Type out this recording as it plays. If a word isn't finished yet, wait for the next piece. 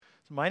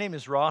My name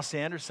is Ross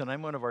Anderson.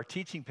 I'm one of our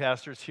teaching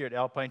pastors here at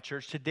Alpine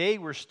Church. Today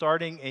we're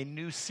starting a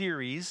new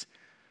series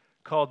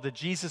called The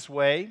Jesus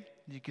Way.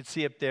 You can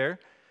see up there.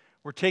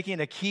 We're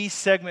taking a key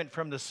segment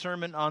from the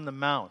Sermon on the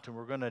Mount, and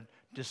we're going to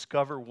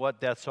discover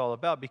what that's all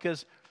about.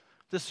 Because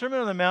the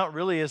Sermon on the Mount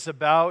really is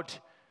about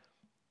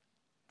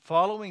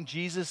following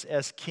Jesus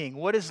as King.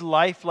 What is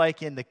life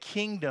like in the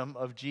kingdom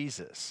of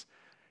Jesus?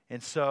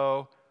 And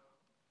so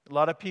a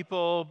lot of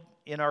people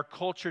in our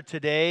culture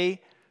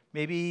today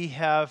maybe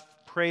have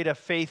prayed a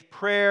faith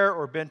prayer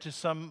or been to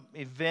some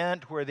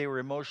event where they were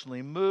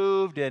emotionally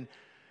moved and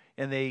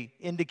they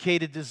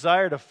indicated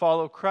desire to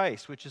follow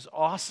Christ, which is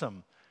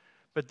awesome.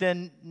 But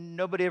then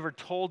nobody ever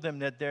told them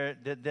that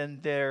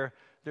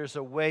there's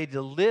a way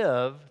to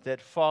live that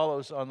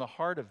follows on the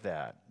heart of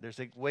that. There's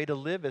a way to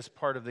live as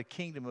part of the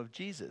kingdom of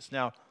Jesus.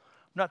 Now, I'm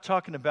not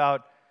talking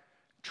about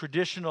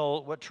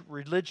what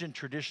religion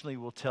traditionally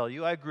will tell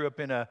you. I grew up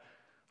in a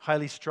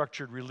highly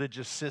structured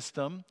religious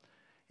system.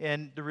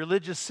 And the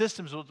religious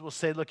systems will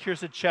say, look,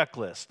 here's a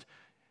checklist.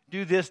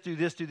 Do this, do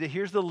this, do that.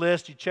 Here's the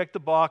list. You check the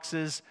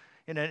boxes.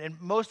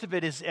 And most of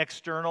it is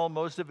external.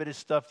 Most of it is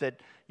stuff that,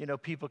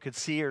 people could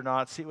see or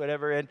not see,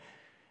 whatever.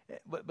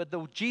 But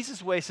the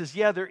Jesus way says,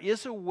 yeah, there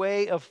is a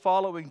way of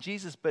following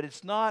Jesus, but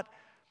it's not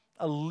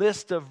a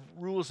list of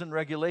rules and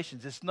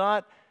regulations. It's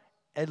not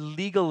a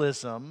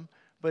legalism,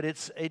 but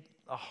it's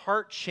a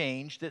heart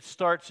change that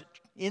starts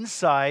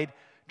inside,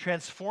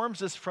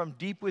 transforms us from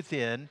deep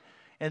within,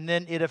 and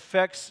then it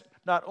affects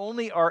not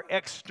only our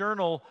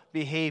external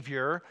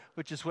behavior,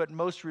 which is what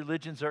most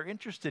religions are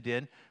interested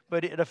in,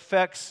 but it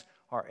affects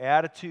our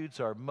attitudes,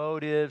 our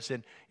motives,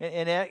 and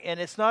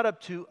it's not up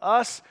to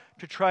us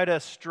to try to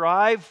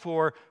strive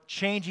for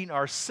changing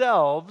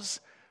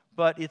ourselves,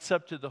 but it's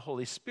up to the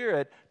Holy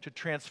Spirit to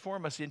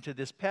transform us into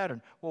this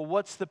pattern. Well,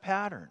 what's the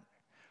pattern?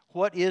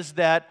 What is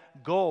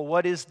that goal?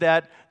 What is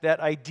that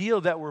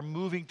ideal that we're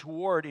moving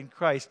toward in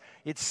Christ?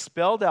 It's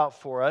spelled out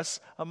for us,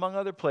 among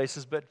other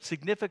places, but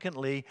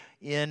significantly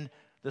in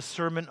the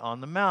Sermon on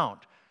the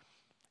Mount.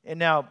 And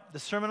now, the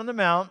Sermon on the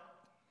Mount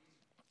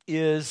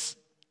is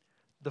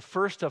the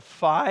first of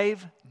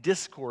 5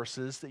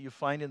 discourses that you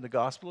find in the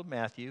Gospel of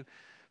Matthew.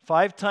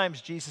 5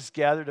 times Jesus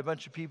gathered a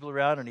bunch of people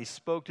around and he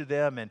spoke to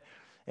them.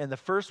 And the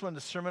first one,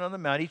 the Sermon on the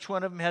Mount, each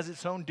one of them has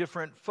its own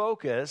different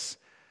focus.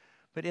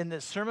 But in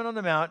the Sermon on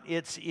the Mount,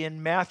 it's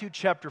in Matthew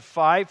chapter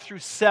 5 through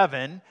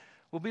 7.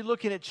 We'll be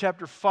looking at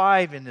chapter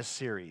 5 in this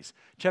series.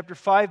 Chapter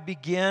 5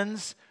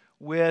 begins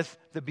with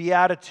the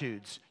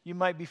Beatitudes. You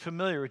might be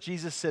familiar with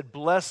Jesus said,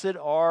 blessed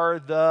are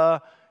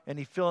the, and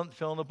he fill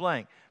in the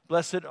blank.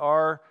 Blessed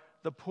are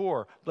the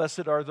poor.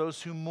 Blessed are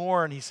those who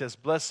mourn, he says.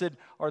 Blessed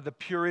are the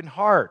pure in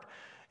heart.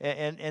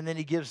 And then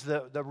he gives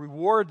the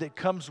reward that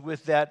comes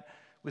with that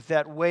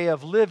way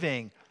of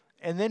living.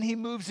 And then he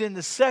moves in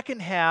the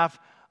second half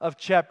of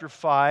chapter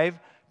 5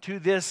 to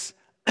this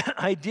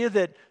idea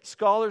that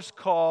scholars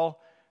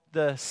call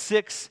the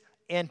 6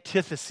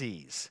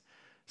 antitheses.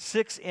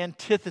 6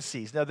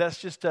 antitheses. Now that's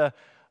just a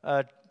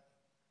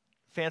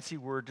fancy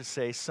word to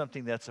say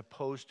something that's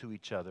opposed to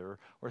each other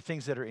or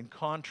things that are in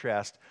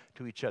contrast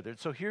to each other.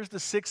 So here's the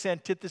 6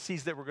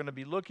 antitheses that we're going to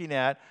be looking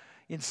at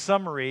in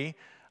summary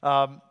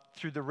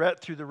through the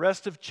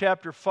rest of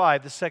chapter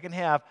 5, the second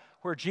half,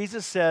 where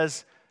Jesus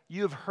says,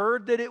 you have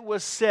heard that it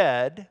was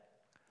said,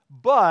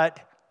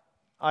 but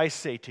I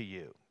say to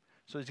you.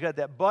 So he's got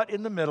that but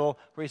in the middle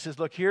where he says,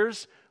 look,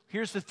 here's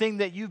the thing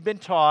that you've been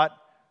taught,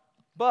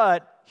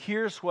 but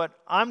here's what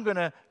I'm going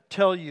to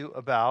tell you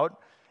about.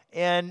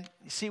 And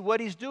see, what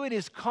he's doing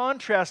is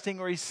contrasting,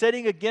 or he's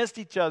setting against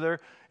each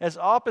other as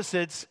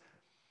opposites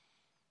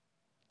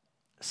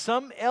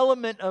some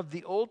element of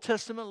the Old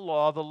Testament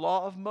law, the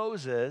law of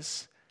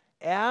Moses,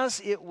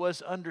 as it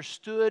was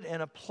understood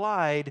and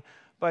applied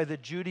by the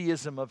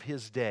Judaism of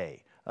his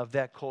day, of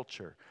that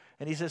culture.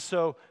 And he says,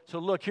 so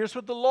look, here's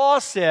what the law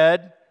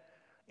said,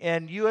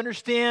 and you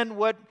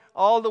understand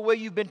all the way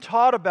you've been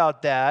taught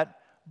about that,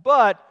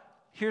 but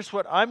here's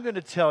what I'm going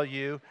to tell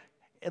you,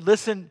 and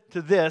listen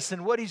to this.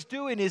 And what he's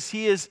doing is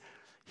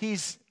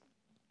he's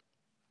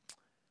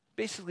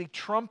basically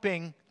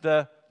trumping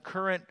the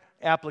current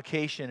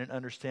application and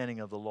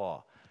understanding of the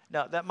law.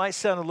 Now, that might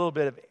sound a little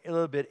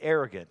bit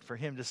arrogant for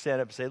him to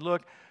stand up and say,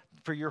 look,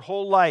 for your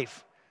whole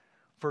life,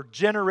 for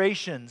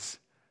generations,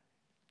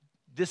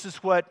 this is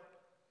what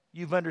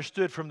you've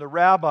understood from the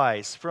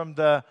rabbis, from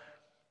the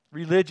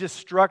religious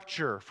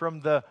structure, from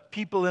the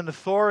people in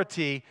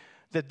authority,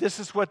 that this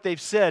is what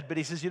they've said. But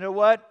he says, you know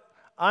what?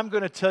 I'm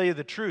going to tell you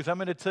the truth. I'm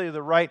going to tell you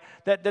the right.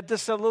 That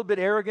does sound a little bit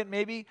arrogant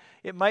maybe.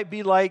 It might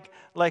be like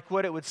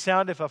what it would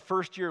sound if a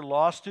first-year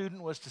law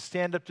student was to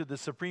stand up to the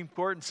Supreme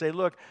Court and say,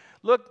 look,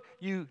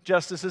 you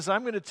justices,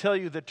 I'm going to tell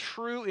you the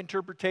true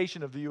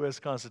interpretation of the U.S.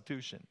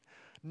 Constitution.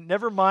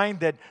 Never mind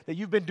that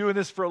you've been doing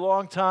this for a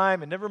long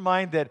time, and never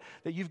mind that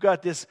you've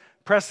got this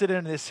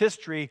precedent in this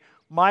history.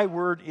 My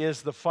word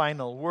is the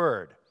final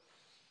word.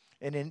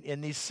 And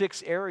in these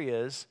 6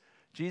 areas,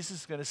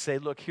 Jesus is going to say,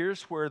 look,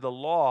 here's where the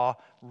law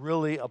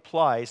really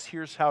applies.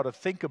 Here's how to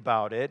think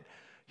about it.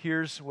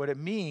 Here's what it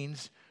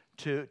means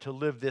to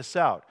live this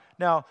out.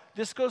 Now,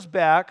 this goes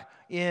back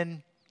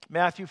in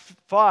Matthew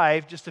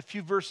 5, just a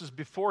few verses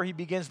before he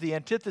begins the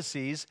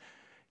antitheses.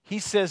 He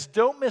says,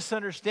 don't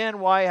misunderstand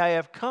why I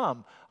have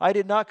come. I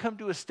did not come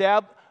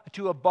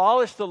to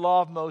abolish the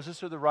law of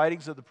Moses or the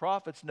writings of the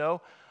prophets.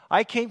 No,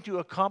 I came to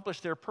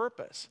accomplish their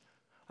purpose.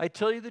 I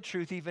tell you the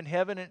truth,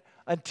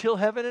 until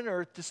heaven and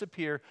earth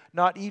disappear,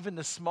 not even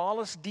the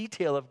smallest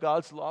detail of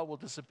God's law will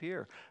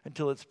disappear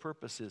until its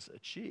purpose is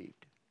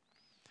achieved.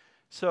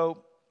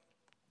 So,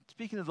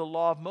 speaking of the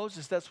law of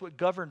Moses, that's what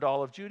governed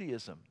all of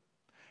Judaism.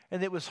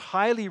 And it was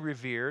highly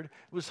revered,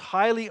 it was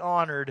highly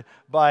honored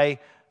by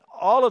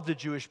all of the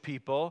Jewish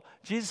people.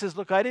 Jesus says,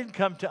 look, I didn't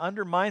come to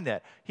undermine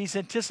that. He's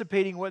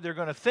anticipating what they're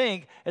going to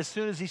think as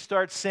soon as he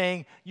starts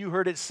saying, you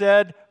heard it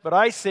said, but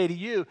I say to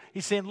you.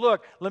 He's saying,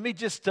 look, let me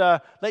just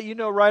let you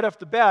know right off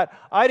the bat,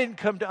 I didn't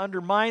come to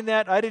undermine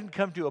that. I didn't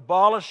come to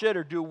abolish it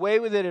or do away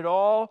with it at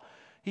all.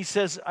 He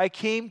says, I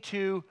came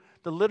to,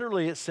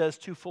 literally it says,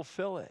 to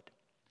fulfill it,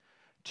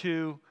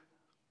 to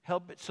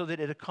help it so that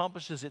it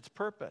accomplishes its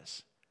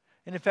purpose.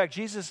 And in fact,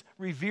 Jesus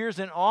reveres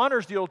and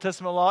honors the Old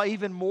Testament law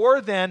even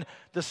more than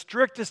the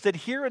strictest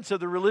adherents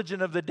of the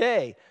religion of the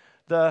day,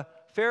 the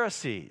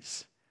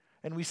Pharisees.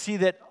 And we see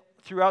that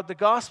throughout the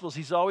Gospels,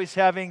 he's always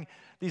having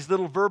these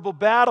little verbal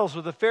battles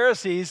with the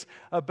Pharisees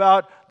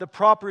about the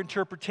proper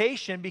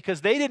interpretation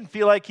because they didn't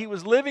feel like he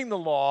was living the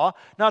law,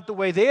 not the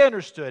way they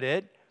understood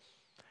it.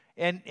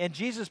 And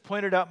Jesus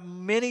pointed out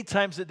many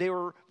times that they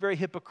were very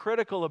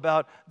hypocritical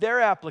about their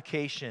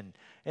application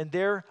and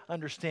their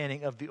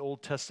understanding of the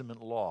Old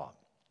Testament law.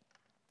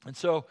 And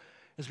so,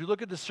 as we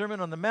look at the Sermon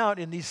on the Mount,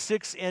 in these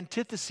 6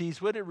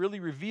 antitheses, what it really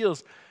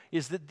reveals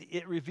is that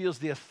it reveals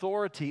the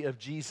authority of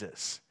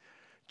Jesus.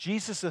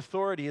 Jesus'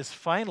 authority is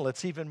final.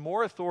 It's even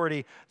more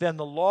authority than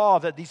the law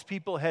that these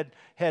people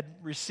had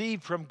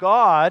received from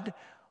God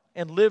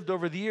and lived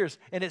over the years.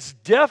 And it's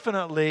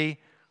definitely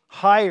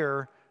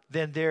higher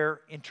than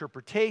their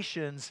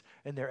interpretations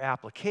and their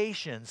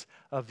applications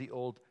of the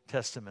Old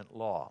Testament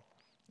law.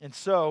 And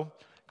so,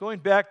 going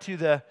back to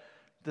the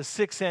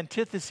 6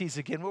 antitheses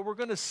again, what we're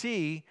going to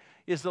see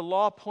is the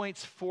law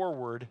points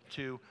forward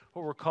to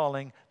what we're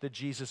calling the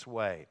Jesus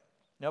way.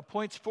 Now, it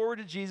points forward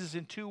to Jesus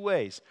in 2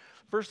 ways.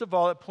 First of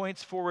all, it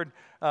points forward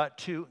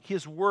to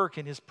his work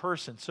and his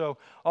person. So,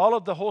 all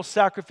of the whole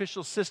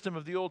sacrificial system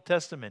of the Old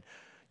Testament,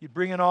 you'd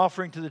bring an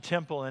offering to the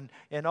temple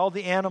and all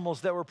the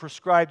animals that were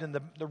prescribed and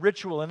the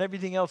ritual and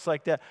everything else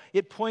like that.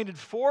 It pointed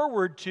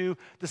forward to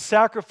the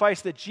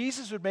sacrifice that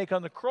Jesus would make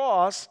on the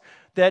cross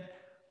that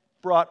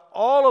brought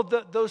all of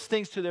those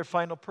things to their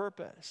final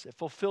purpose. It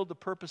fulfilled the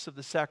purpose of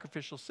the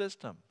sacrificial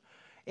system.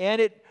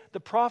 And the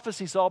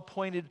prophecies all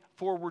pointed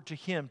forward to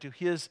him, to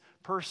his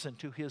person,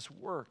 to his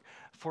work,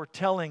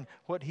 foretelling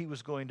what he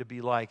was going to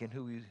be like and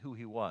who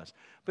he was.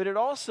 But it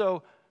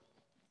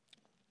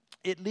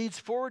leads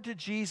forward to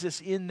Jesus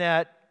in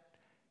that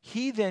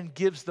he then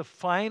gives the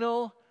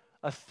final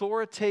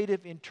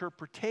authoritative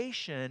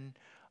interpretation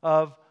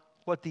of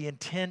what the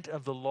intent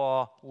of the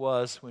law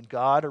was when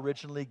God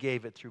originally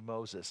gave it through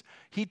Moses.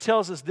 He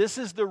tells us this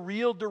is the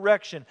real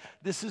direction.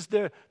 This is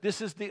the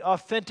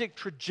authentic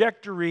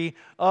trajectory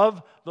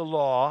of the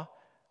law.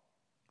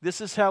 This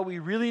is how we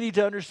really need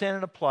to understand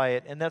and apply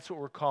it, and that's what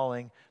we're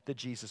calling the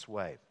Jesus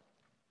way.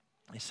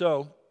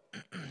 So,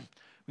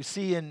 we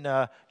see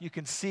you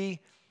can see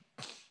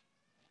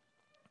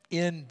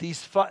in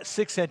these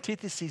 6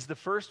 antitheses, the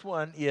first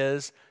one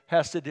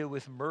has to do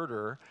with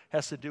murder,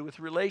 has to do with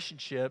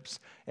relationships,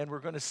 and we're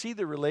going to see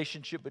the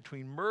relationship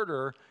between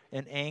murder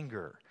and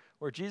anger,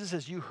 where Jesus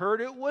says, you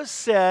heard it was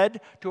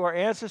said to our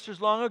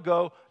ancestors long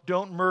ago,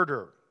 don't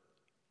murder.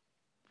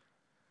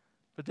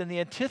 But then the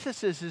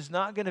antithesis is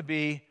not going to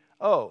be,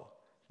 oh,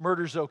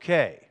 murder's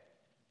okay,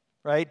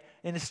 right?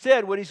 And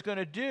instead, what he's going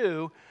to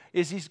do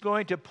is he's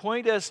going to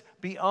point us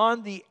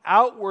beyond the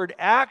outward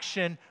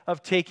action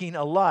of taking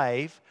a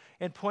life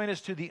and point us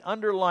to the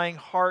underlying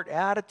heart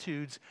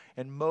attitudes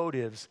and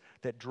motives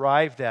that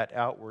drive that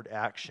outward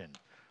action.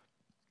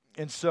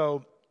 And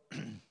so,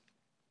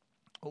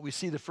 what we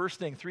see, the first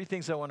thing, 3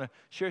 things I want to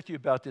share with you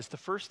about this. The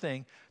first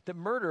thing, that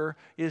murder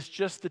is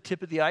just the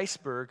tip of the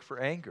iceberg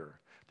for anger.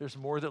 There's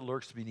more that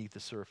lurks beneath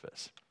the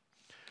surface.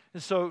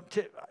 And so,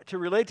 to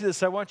relate to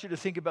this, I want you to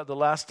think about the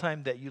last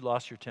time that you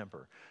lost your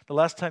temper. The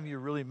last time you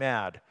were really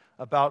mad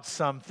about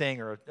something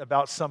or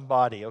about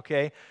somebody,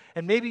 okay?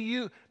 And maybe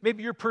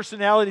your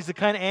personality is the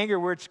kind of anger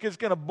where it's just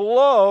going to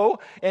blow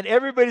and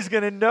everybody's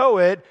going to know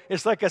it.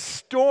 It's like a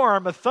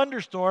storm, a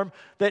thunderstorm,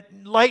 that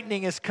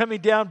lightning is coming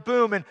down,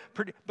 boom,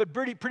 but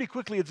pretty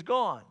quickly it's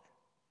gone.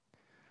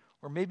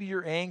 Or maybe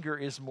your anger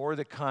is more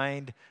the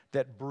kind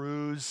that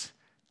brews.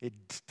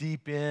 It's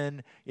deep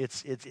in.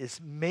 It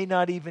may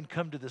not even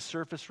come to the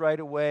surface right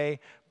away,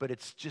 but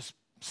it's just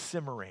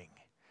simmering,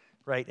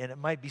 right? And it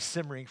might be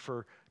simmering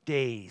for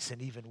days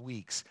and even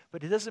weeks.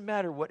 But it doesn't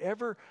matter.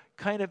 Whatever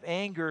kind of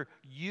anger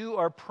you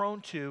are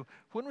prone to,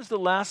 when was the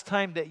last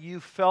time that you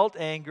felt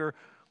anger?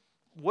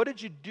 What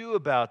did you do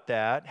about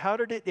that? How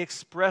did it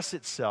express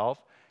itself?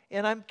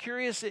 And I'm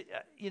curious,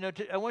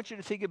 I want you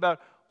to think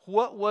about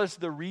what was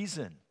the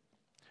reason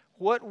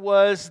what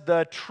was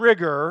the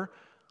trigger?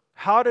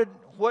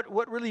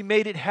 What really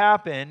made it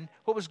happen?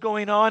 What was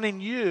going on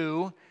in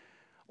you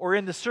or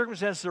in the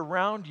circumstances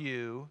around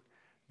you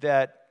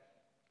that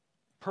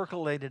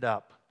percolated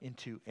up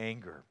into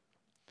anger?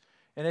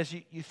 And as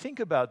you think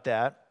about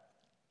that,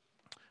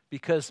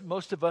 because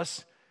most of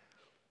us,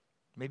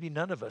 maybe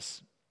none of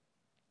us,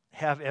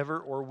 have ever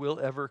or will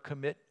ever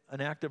commit an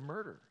act of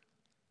murder.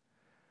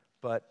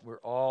 But we're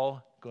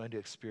all going to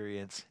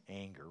experience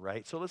anger,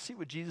 right? So let's see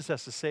what Jesus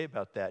has to say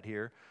about that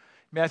here.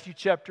 Matthew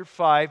chapter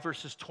 5,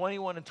 verses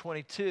 21 and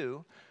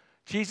 22.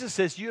 Jesus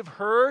says, "You have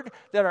heard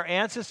that our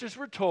ancestors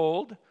were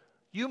told,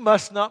 'You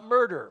must not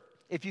murder.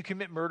 If you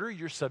commit murder,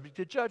 you're subject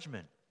to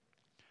judgment.'"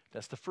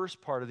 That's the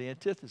first part of the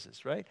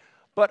antithesis, right?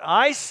 "But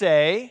I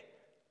say,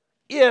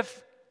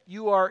 if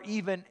you are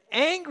even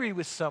angry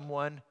with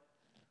someone,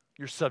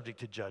 you're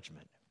subject to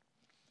judgment."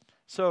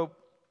 So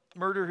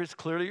murder is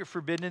clearly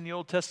forbidden in the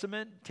Old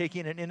Testament,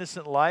 taking an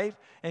innocent life,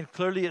 and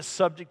clearly is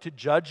subject to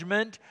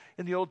judgment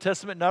in the Old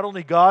Testament. Not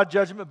only God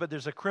judgment, but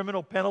there's a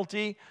criminal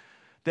penalty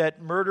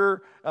that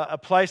murder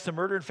applies to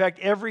murder. In fact,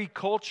 every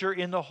culture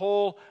in the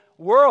whole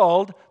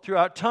world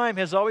throughout time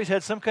has always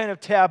had some kind of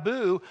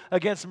taboo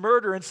against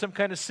murder and some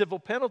kind of civil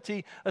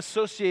penalty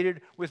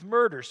associated with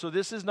murder. So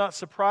this is not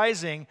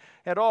surprising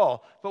at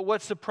all. But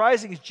what's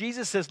surprising is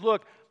Jesus says,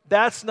 look,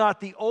 that's not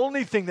the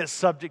only thing that's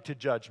subject to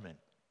judgment.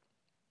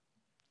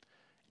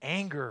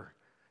 Anger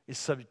is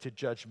subject to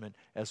judgment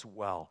as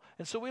well.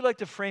 And so we like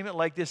to frame it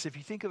like this. If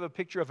you think of a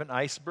picture of an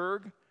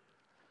iceberg,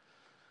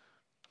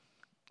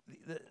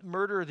 the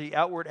murder, the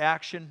outward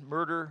action,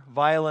 murder,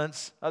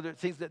 violence, other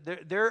things,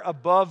 that they're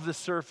above the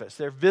surface.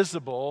 They're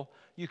visible.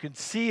 You can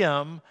see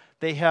them.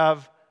 They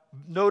have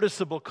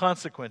noticeable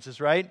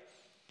consequences, right?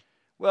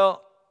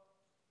 Well,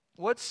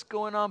 what's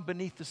going on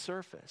beneath the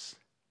surface?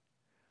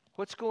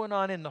 What's going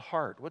on in the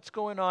heart? What's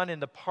going on in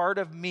the part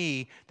of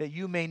me that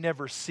you may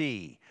never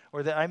see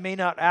or that I may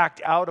not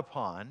act out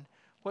upon?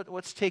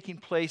 What's taking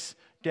place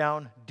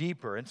down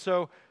deeper? And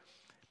so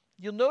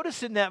you'll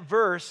notice in that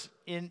verse,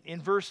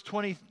 in verse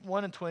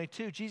 21 and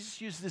 22,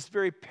 Jesus uses this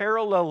very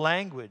parallel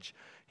language.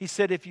 He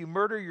said, if you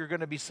murder, you're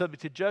going to be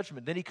subject to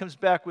judgment. Then he comes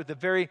back with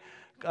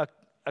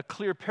a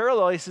clear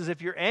parallel. He says,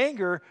 if you're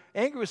angry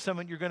with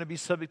someone, you're going to be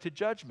subject to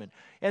judgment.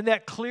 And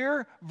that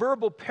clear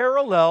verbal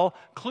parallel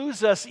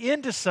clues us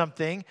into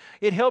something.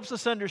 It helps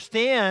us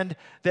understand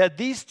that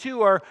these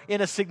two are, in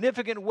a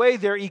significant way,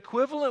 they're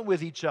equivalent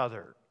with each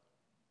other.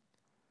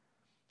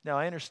 Now,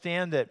 I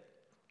understand that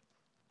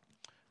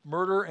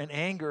murder and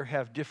anger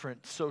have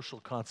different social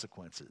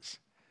consequences.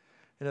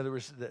 In other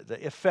words,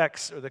 the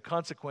effects or the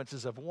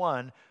consequences of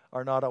one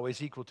are not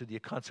always equal to the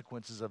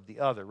consequences of the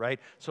other, right?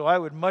 So I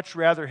would much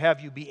rather have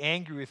you be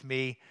angry with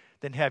me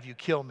than have you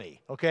kill me,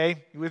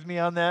 okay? You with me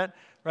on that,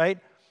 right?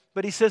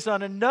 But he says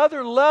on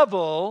another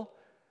level,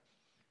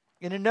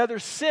 in another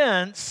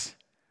sense,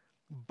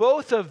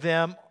 both of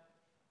them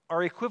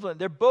are equivalent.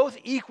 They're both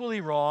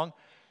equally wrong.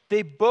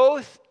 They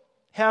both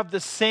have the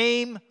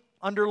same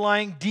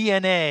underlying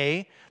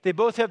DNA. They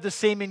both have the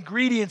same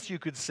ingredients, you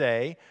could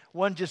say.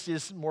 One just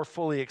is more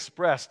fully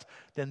expressed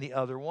than the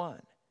other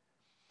one.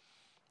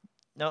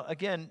 Now,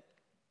 again,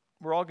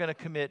 we're all going to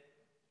commit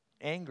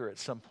anger at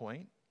some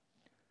point.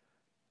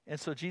 And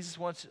so Jesus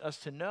wants us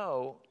to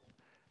know,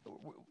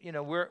 you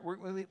know,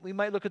 we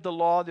might look at the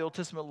law, the Old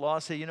Testament law,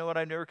 and say, you know what,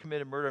 I've never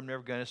committed murder, I'm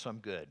never going to, so I'm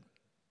good.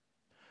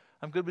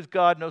 I'm good with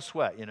God, no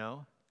sweat, you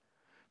know.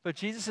 But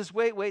Jesus says,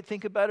 wait,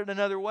 think about it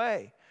another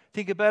way.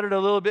 Think about it a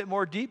little bit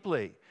more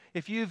deeply.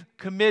 If you've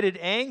committed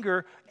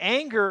anger,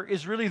 anger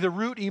is really the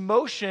root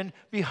emotion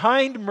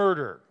behind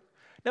murder.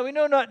 Now, we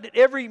know not that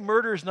every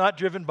murder is not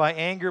driven by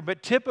anger,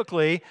 but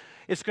typically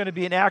it's going to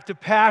be an act of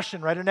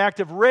passion, right? An act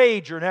of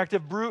rage or an act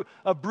of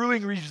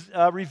brewing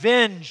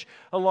revenge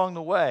along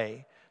the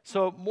way.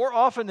 So more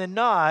often than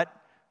not,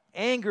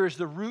 anger is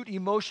the root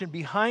emotion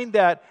behind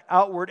that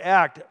outward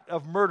act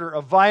of murder,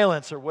 of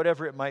violence, or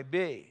whatever it might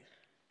be.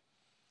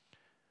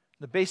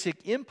 The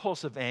basic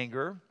impulse of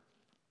anger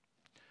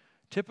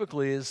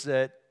typically is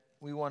that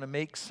we want to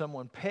make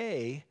someone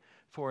pay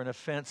for an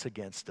offense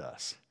against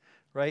us,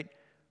 right?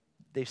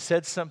 They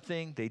said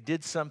something, they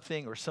did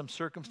something, or some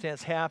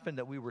circumstance happened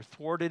that we were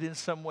thwarted in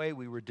some way,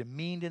 we were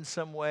demeaned in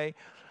some way,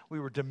 we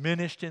were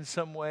diminished in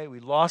some way, we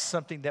lost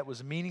something that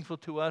was meaningful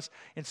to us.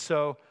 And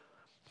so,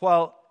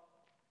 while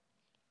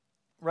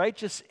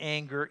righteous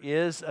anger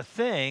is a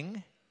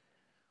thing,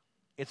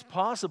 it's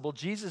possible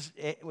Jesus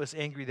was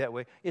angry that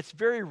way. It's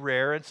very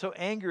rare, and so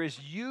anger is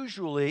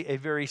usually a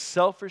very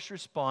selfish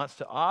response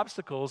to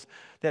obstacles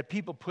that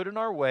people put in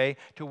our way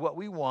to what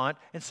we want,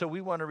 and so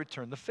we want to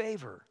return the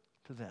favor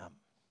to them.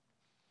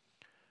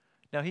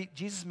 Now,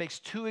 Jesus makes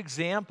two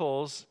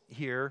examples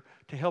here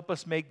to help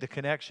us make the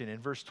connection in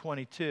verse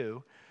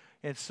 22.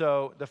 And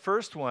so the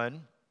first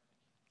one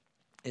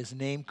is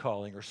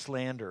name-calling or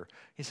slander.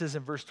 He says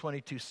in verse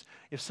 22,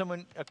 if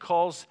someone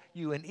calls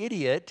you an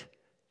idiot,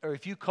 or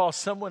if you call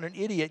someone an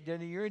idiot,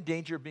 then you're in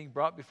danger of being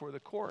brought before the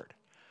court.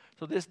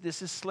 So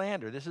this is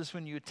slander. This is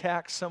when you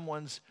attack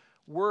someone's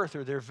worth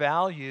or their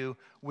value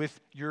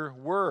with your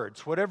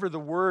words. Whatever the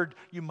word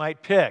you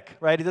might pick,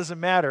 right? It doesn't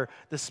matter.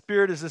 The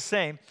spirit is the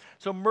same.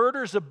 So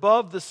murder's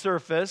above the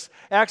surface.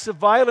 Acts of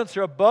violence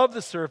are above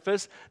the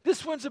surface.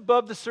 This one's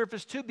above the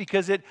surface too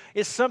because it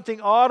is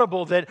something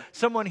audible that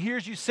someone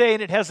hears you say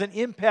and it has an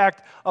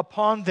impact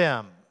upon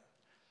them.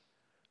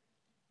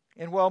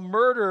 And while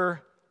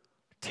murder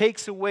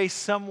takes away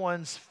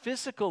someone's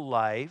physical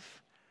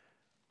life,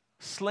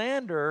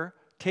 slander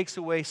takes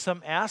away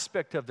some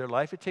aspect of their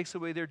life. It takes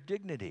away their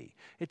dignity.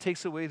 It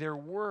takes away their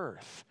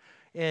worth.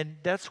 And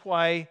that's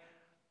why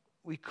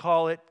we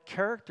call it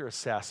character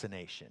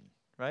assassination,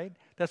 right?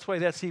 That's why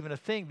that's even a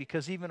thing,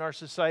 because even our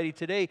society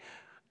today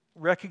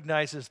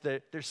recognizes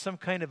that there's some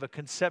kind of a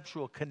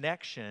conceptual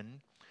connection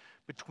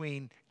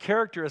between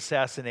character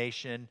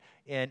assassination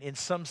and, in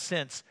some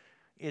sense,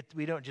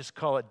 we don't just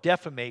call it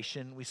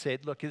defamation. We say,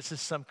 look, this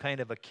is some kind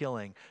of a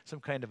killing,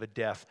 some kind of a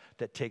death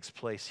that takes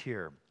place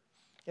here.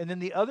 And then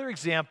the other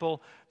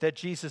example that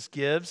Jesus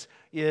gives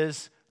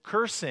is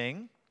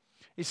cursing.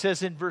 He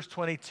says in verse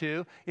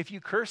 22, if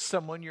you curse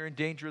someone, you're in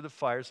danger of the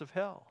fires of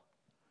hell.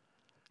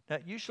 Now,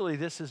 usually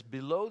this is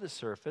below the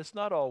surface,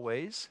 not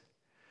always,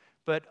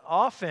 but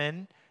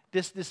often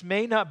this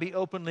may not be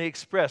openly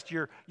expressed.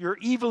 Your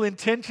evil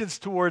intentions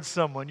towards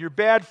someone, your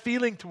bad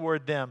feeling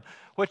toward them,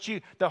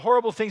 the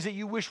horrible things that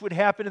you wish would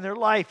happen in their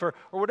life, or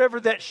whatever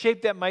that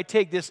shape that might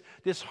take,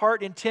 this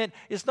heart intent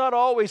is not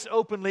always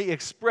openly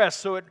expressed,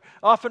 so it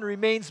often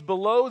remains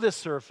below the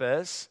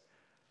surface,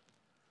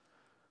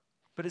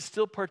 but it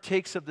still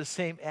partakes of the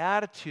same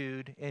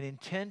attitude and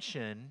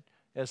intention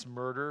as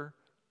murder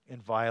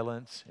and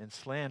violence and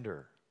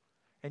slander.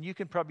 And you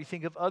can probably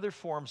think of other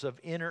forms of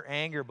inner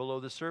anger below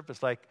the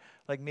surface, like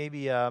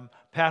maybe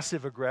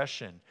passive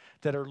aggression,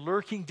 that are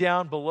lurking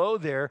down below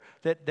there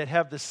that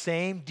have the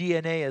same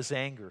DNA as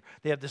anger.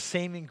 They have the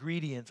same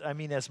ingredients,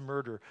 as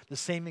murder, the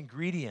same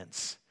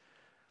ingredients.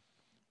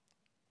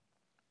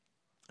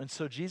 And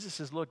so Jesus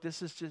says, look,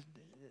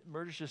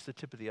 murder's just the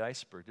tip of the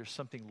iceberg. There's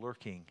something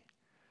lurking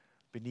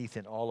beneath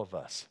in all of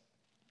us.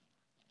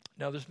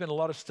 Now, there's been a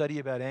lot of study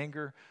about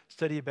anger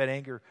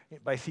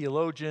by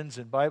theologians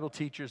and Bible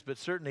teachers, but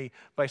certainly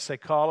by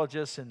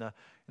psychologists in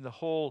the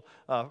whole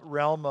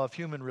realm of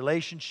human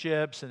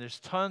relationships. And there's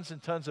tons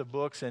and tons of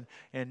books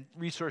and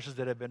resources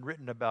that have been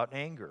written about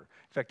anger.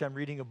 In fact, I'm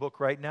reading a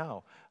book right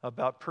now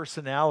about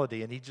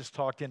personality, and he just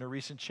talked in a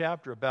recent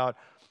chapter about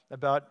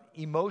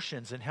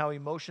emotions and how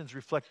emotions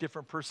reflect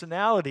different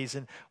personalities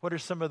and what are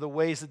some of the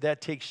ways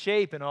that takes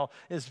shape and all.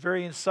 Is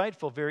very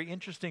insightful, very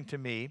interesting to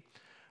me.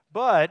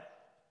 But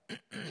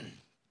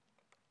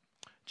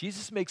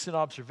Jesus makes an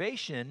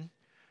observation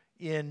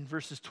in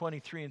verses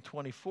 23 and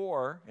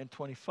 24 and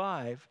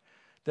 25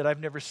 that I've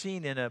never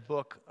seen in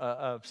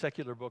a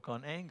secular book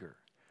on anger.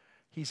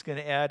 He's going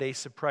to add a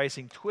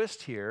surprising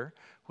twist here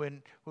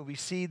when we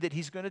see that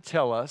he's going to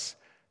tell us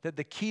that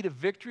the key to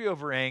victory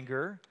over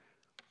anger,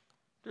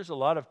 there's a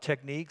lot of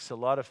techniques, a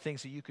lot of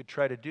things that you could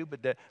try to do,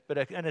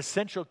 but an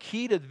essential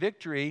key to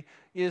victory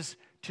is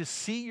to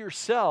see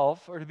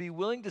yourself, or to be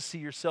willing to see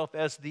yourself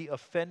as the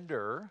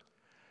offender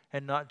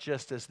and not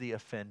just as the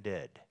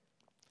offended.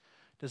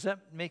 Does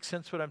that make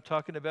sense what I'm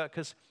talking about?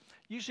 Because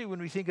usually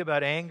when we think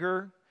about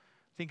anger,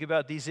 think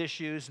about these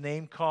issues,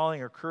 name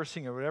calling or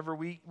cursing or whatever,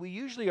 we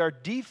usually, our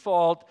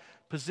default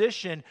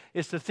position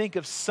is to think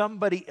of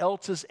somebody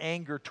else's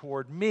anger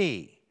toward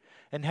me,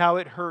 and how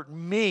it hurt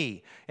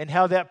me, and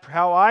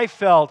how I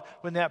felt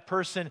when that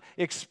person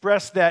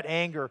expressed that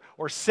anger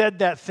or said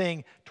that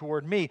thing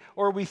toward me.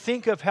 Or we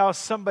think of how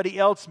somebody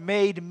else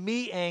made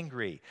me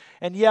angry.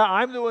 And yeah,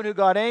 I'm the one who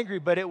got angry,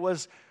 but it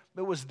was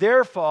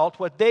their fault,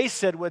 what they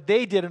said, what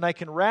they did, and I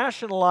can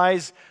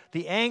rationalize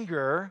the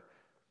anger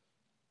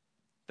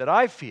that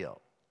I feel.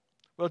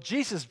 Well,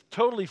 Jesus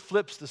totally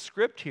flips the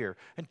script here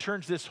and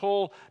turns this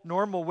whole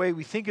normal way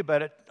we think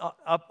about it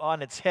up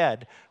on its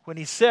head when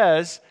he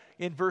says,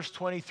 in verse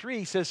 23,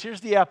 he says,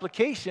 here's the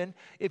application.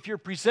 If you're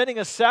presenting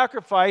a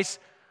sacrifice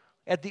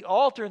at the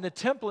altar in the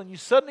temple and you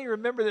suddenly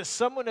remember that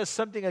someone has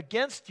something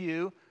against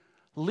you,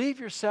 leave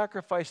your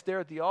sacrifice there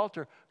at the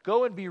altar.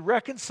 Go and be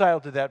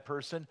reconciled to that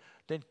person.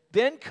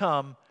 Then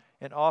come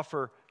and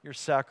offer your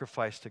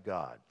sacrifice to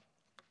God.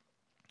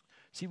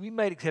 See, we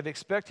might have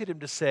expected him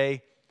to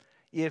say,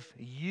 if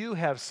you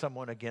have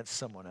someone against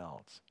someone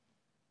else,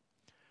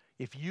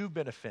 if you've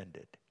been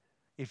offended,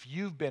 if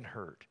you've been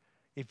hurt,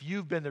 if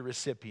you've been the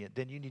recipient,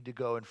 then you need to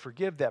go and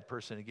forgive that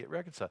person and get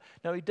reconciled.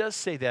 Now, he does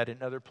say that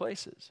in other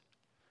places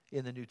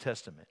in the New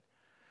Testament.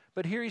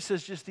 But here he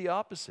says just the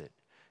opposite.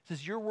 He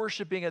says, you're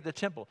worshiping at the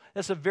temple.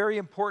 That's a very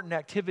important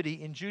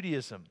activity in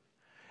Judaism.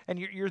 And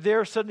you're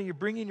there, suddenly you're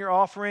bringing your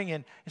offering,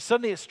 and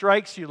suddenly it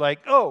strikes you like,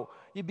 oh,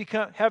 you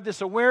have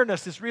this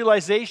awareness, this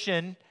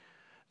realization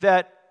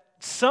that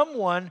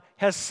someone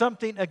has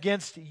something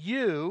against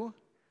you,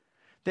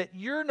 that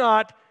you're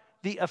not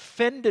the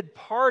offended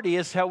party,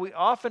 is how we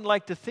often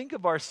like to think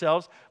of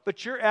ourselves,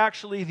 but you're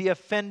actually the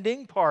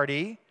offending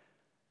party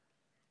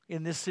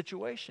in this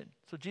situation.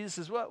 So Jesus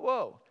says,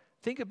 whoa,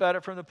 think about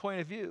it from the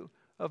point of view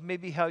of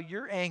maybe how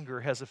your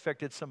anger has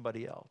affected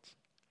somebody else.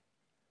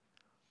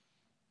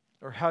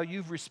 or how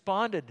you've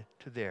responded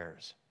to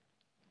theirs.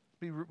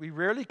 We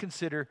rarely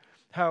consider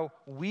how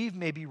we've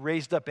maybe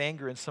raised up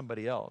anger in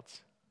somebody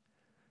else,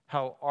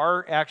 how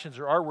our actions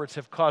or our words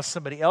have caused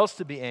somebody else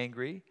to be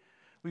angry.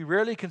 We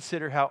rarely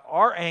consider how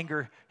our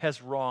anger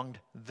has wronged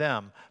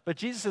them. But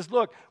Jesus says,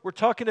 look, we're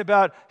talking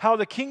about how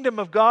the kingdom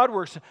of God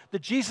works, the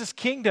Jesus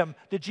kingdom,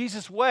 the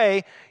Jesus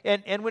way.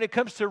 And when it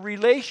comes to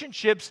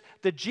relationships,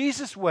 the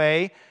Jesus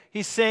way,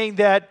 he's saying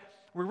that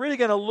we're really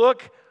going to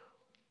look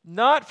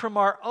not from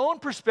our own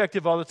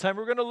perspective all the time.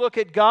 We're going to look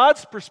at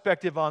God's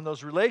perspective on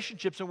those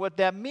relationships. And what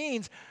that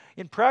means,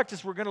 in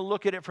practice, we're going to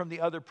look at it from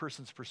the other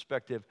person's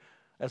perspective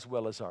as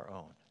well as our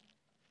own.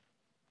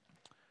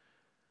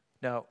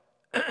 Now,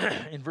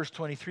 in verse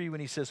 23, when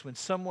he says, when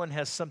someone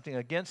has something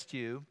against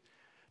you,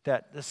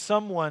 that the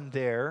someone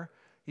there,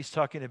 he's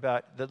talking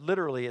about that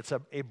literally it's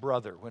a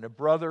brother. When a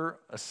brother,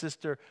 a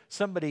sister,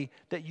 somebody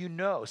that you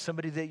know,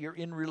 somebody that you're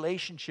in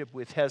relationship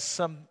with has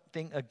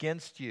something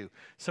against you,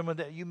 someone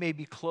that you may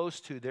be close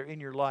to, they're in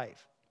your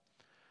life.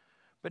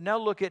 But now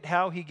look at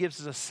how he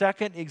gives us a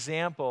second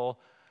example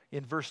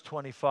in verse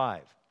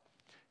 25.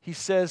 He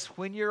says,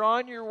 when you're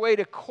on your way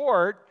to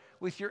court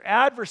with your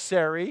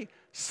adversary,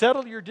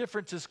 settle your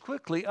differences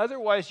quickly,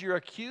 otherwise your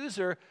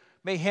accuser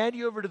may hand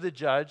you over to the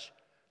judge,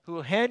 who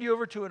will hand you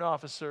over to an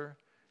officer,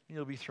 and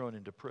you'll be thrown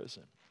into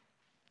prison.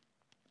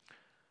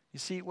 You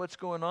see what's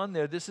going on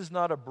there? This is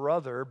not a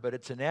brother, but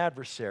it's an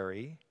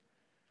adversary.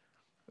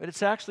 But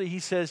it's actually, he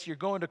says, you're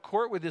going to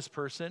court with this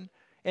person,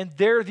 and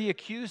they're the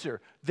accuser.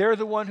 They're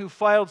the one who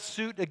filed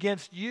suit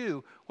against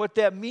you. What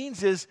that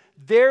means is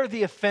they're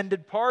the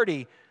offended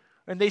party.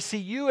 And they see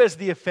you as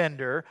the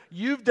offender.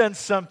 You've done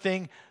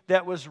something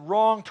that was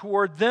wrong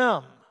toward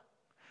them.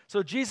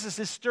 So Jesus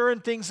is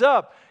stirring things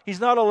up. He's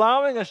not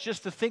allowing us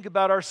just to think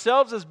about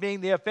ourselves as being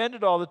the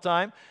offended all the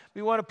time.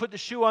 We want to put the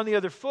shoe on the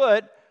other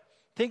foot.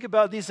 Think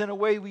about these in a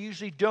way we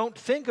usually don't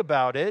think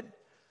about it,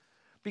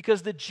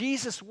 because the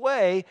Jesus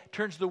way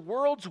turns the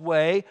world's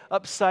way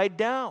upside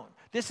down.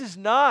 This is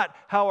not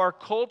how our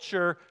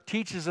culture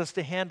teaches us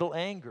to handle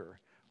anger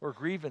or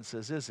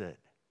grievances, is it?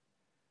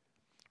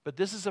 But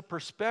this is a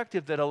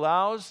perspective that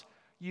allows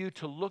you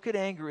to look at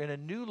anger in a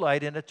new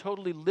light, in a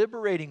totally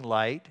liberating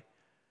light,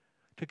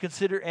 to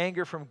consider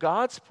anger from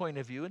God's point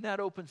of view, and that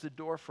opens the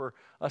door for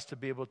us to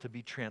be able to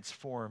be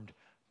transformed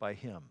by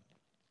Him.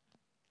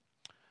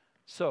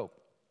 So,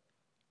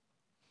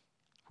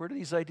 where do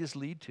these ideas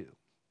lead to?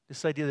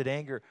 This idea that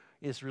anger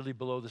is really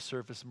below the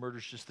surface, murder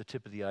is just the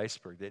tip of the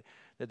iceberg,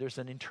 that there's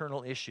an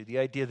internal issue. The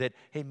idea that,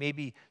 hey,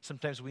 maybe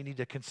sometimes we need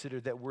to consider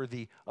that we're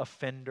the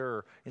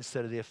offender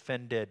instead of the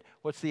offended.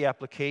 What's the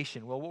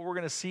application? Well, what we're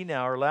going to see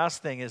now, our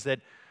last thing, is that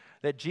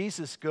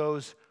Jesus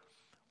goes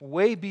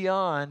way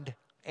beyond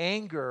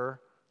anger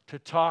to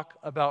talk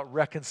about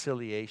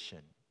reconciliation.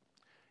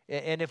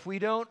 And if we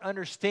don't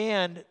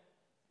understand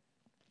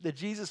the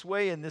Jesus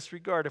way in this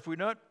regard, if we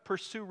don't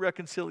pursue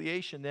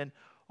reconciliation, then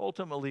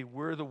ultimately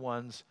we're the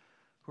ones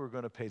who are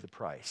going to pay the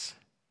price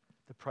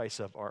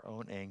of our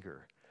own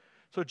anger.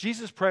 So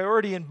Jesus'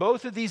 priority in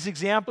both of these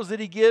examples that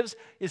he gives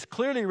is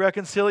clearly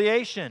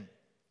reconciliation.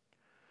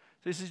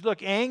 So he says,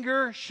 look,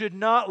 anger should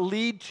not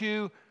lead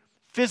to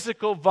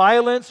physical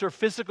violence or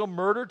physical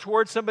murder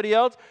towards somebody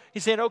else.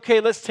 He's saying,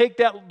 okay, let's take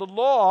the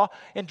law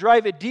and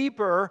drive it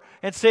deeper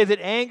and say that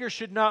anger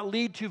should not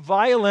lead to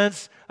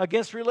violence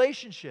against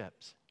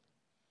relationships.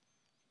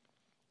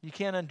 You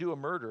can't undo a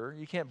murder.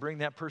 You can't bring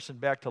that person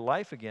back to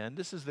life again.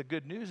 This is the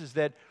good news, is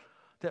that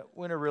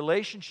when a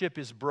relationship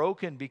is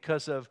broken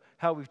because of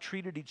how we've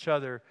treated each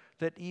other,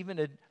 that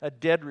even a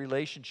dead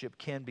relationship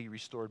can be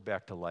restored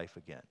back to life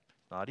again.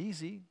 Not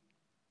easy,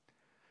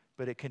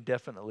 but it can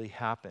definitely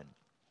happen.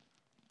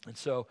 And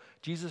so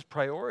Jesus'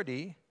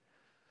 priority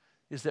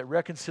is that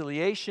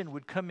reconciliation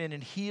would come in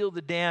and heal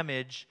the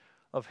damage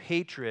of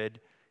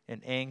hatred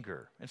and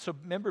anger. And so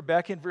remember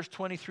back in verse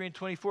 23 and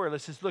 24,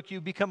 it says, look,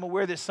 you become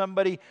aware that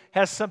somebody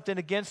has something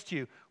against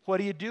you. What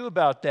do you do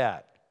about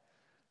that?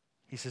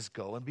 He says,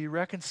 go and be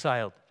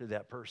reconciled to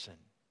that person.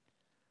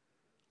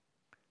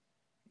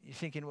 You're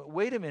thinking,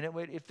 wait a minute,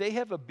 if they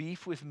have a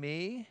beef with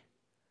me,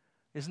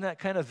 isn't that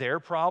kind of their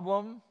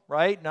problem,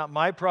 right? Not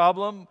my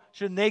problem.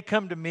 Shouldn't they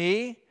come to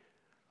me?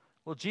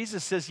 Well,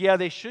 Jesus says, yeah,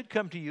 they should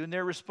come to you, and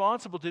they're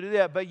responsible to do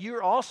that, but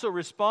you're also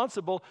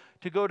responsible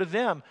to go to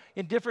them.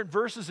 In different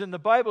verses in the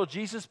Bible,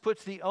 Jesus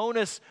puts the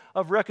onus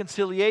of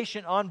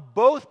reconciliation on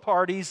both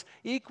parties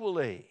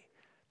equally.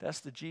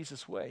 That's the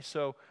Jesus way.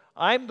 So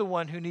I'm the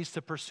one who needs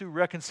to pursue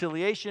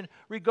reconciliation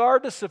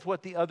regardless of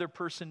what the other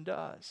person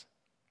does.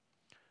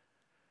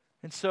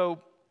 And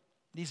so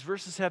these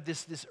verses have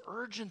this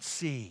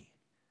urgency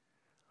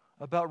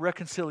about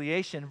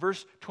reconciliation.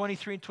 Verse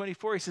 23 and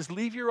 24, he says,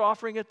 leave your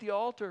offering at the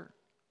altar.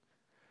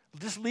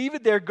 Just leave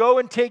it there. Go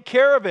and take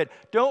care of it.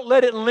 Don't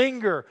let it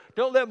linger.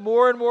 Don't let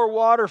more and more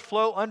water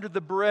flow under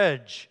the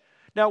bridge.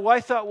 Now, I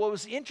thought what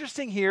was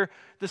interesting here,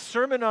 the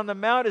Sermon on the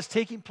Mount is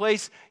taking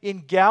place in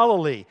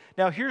Galilee.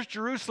 Now, here's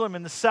Jerusalem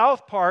in the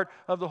south part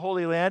of the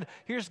Holy Land.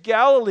 Here's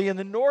Galilee in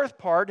the north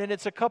part, and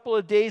it's a couple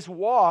of days'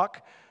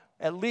 walk,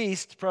 at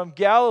least, from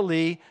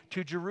Galilee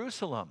to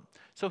Jerusalem.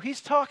 So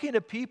he's talking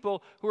to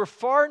people who are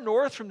far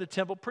north from the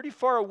temple, pretty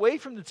far away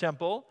from the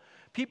temple,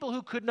 people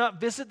who could not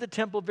visit the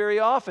temple very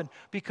often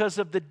because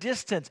of the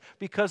distance,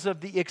 because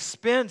of the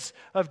expense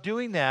of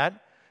doing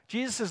that.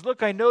 Jesus says,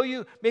 look, I know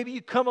you. Maybe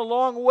you come a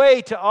long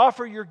way to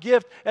offer your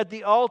gift at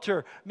the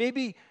altar.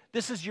 Maybe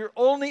this is your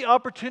only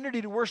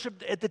opportunity to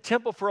worship at the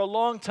temple for a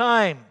long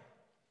time.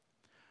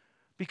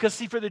 Because,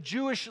 see, for the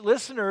Jewish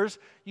listeners,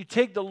 you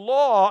take the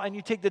law and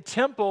you take the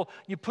temple,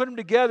 you put them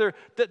together,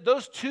 that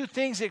those two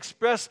things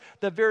express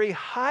the very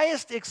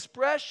highest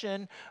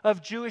expression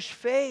of Jewish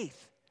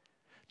faith.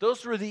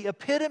 Those were the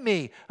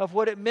epitome of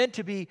what it meant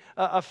to be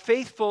a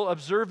faithful,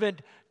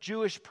 observant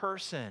Jewish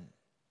person.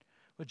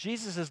 But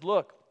Jesus says,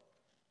 look,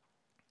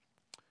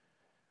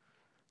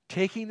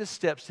 taking the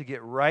steps to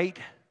get right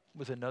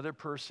with another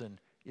person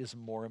is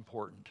more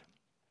important.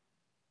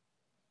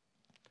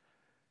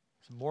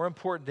 It's more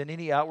important than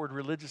any outward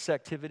religious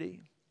activity,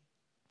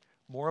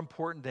 more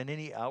important than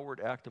any outward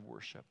act of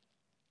worship.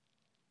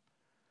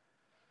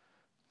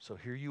 So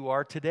here you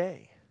are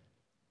today,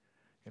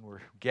 and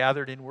we're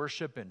gathered in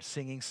worship and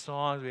singing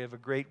songs. We have a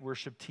great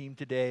worship team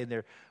today,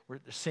 and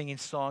we're singing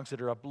songs that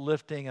are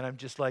uplifting, and I'm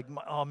just like,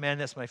 oh man,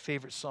 that's my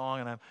favorite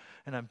song,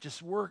 and I'm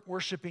just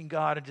worshiping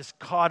God and just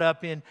caught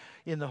up in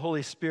the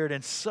Holy Spirit,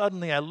 and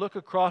suddenly I look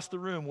across the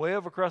room, way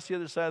over across the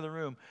other side of the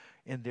room,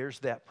 and there's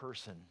that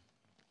person.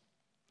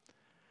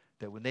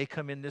 That when they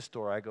come in this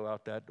door, I go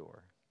out that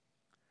door.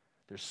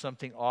 There's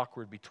something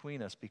awkward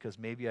between us because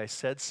maybe I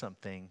said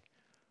something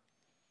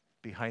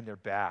behind their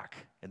back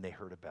and they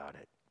heard about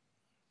it.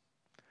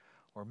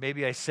 Or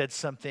maybe I said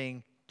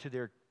something to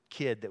their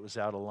kid that was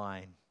out of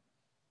line.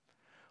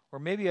 Or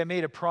maybe I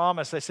made a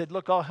promise. I said,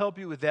 look, I'll help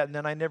you with that, and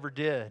then I never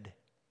did.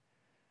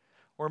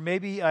 Or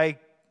maybe I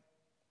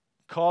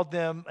called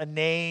them a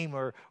name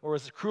or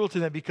was cruel to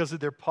them because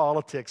of their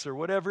politics or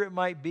whatever it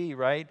might be,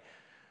 right?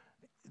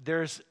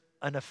 There's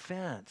an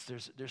offense.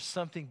 There's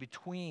something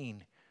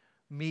between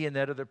me and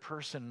that other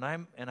person,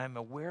 and I'm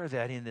aware of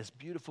that in this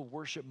beautiful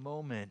worship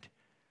moment.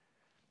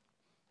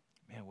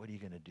 Man, what are you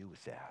going to do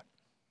with that?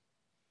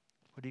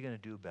 What are you going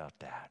to do about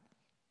that?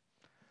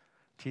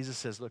 Jesus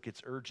says, look,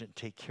 it's urgent.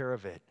 Take care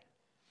of it.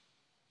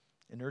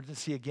 In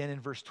urgency, again in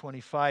verse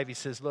 25, he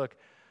says, look,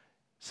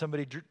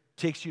 somebody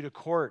takes you to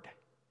court.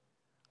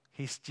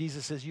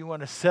 Jesus says, you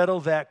want to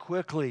settle that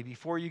quickly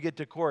before you get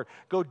to court.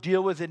 Go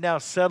deal with it now.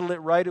 Settle it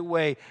right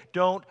away.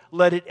 Don't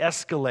let it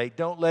escalate.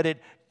 Don't let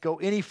it go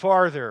any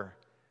farther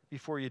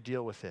before you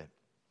deal with it.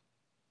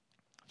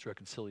 It's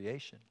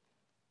reconciliation.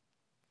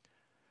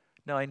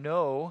 Now, I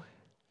know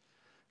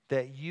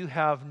that you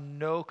have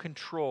no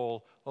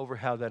control over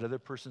how that other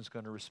person's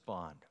going to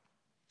respond.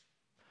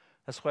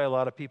 That's why a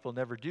lot of people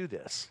never do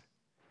this.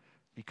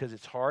 Because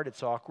it's hard,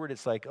 it's awkward.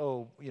 It's like,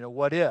 oh,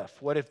 what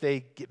if? What if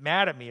they get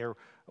mad at me or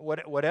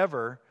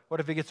whatever? What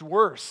if it gets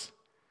worse?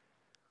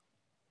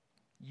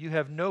 You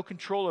have no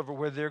control over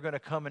whether they're going to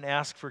come and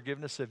ask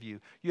forgiveness of you.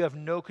 You have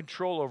no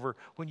control over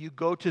when you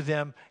go to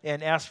them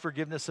and ask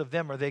forgiveness of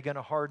them. Are they going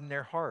to harden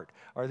their heart?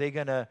 Are they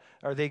going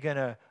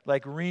to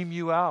like ream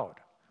you out?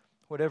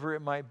 Whatever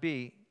it might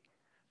be.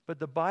 But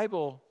the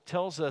Bible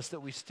tells us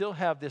that we still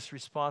have this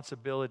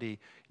responsibility.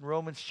 In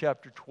Romans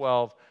chapter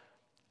 12,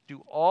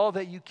 do all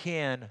that you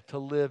can to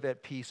live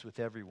at peace with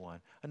everyone.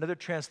 Another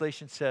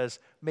translation says,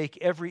 make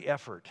every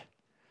effort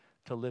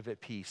to live at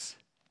peace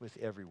with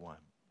everyone.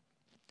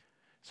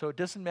 So it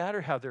doesn't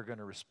matter how they're going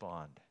to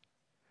respond.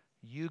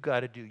 You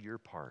got to do your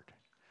part.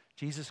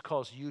 Jesus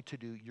calls you to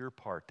do your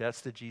part.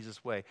 That's the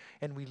Jesus way.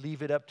 And we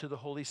leave it up to the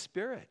Holy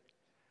Spirit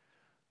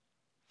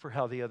for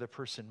how the other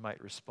person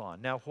might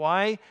respond. Now,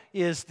 why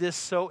is this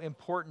so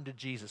important to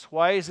Jesus?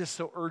 Why is this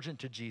so urgent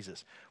to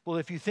Jesus? Well,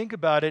 if you think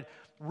about it,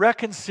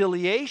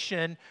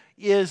 reconciliation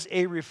is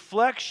a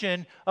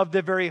reflection of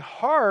the very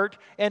heart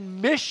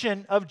and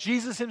mission of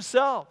Jesus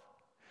himself.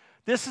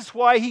 This is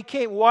why he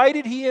came. Why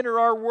did he enter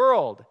our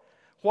world?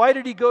 Why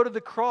did he go to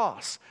the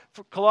cross?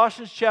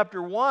 Colossians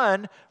chapter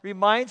 1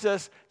 reminds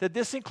us that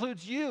this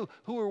includes you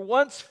who were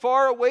once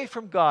far away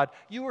from God.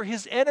 You were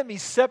his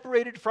enemies,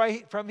 separated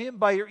from him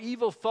by your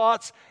evil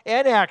thoughts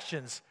and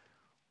actions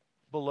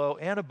below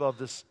and above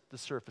the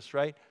surface,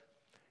 right?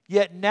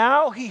 Yet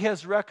now he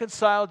has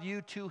reconciled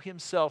you to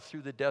himself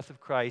through the death of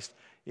Christ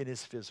in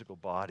his physical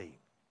body.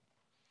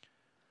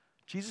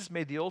 Jesus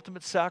made the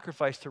ultimate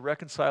sacrifice to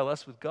reconcile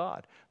us with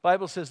God. The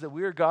Bible says that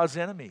we are God's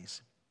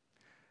enemies.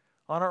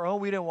 On our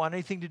own, we didn't want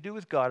anything to do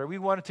with God, or we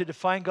wanted to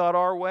define God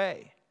our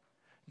way.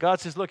 God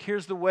says, look,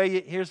 here's the way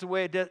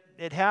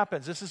it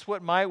happens. This is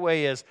what my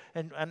way is.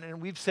 And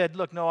we've said,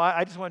 look, no,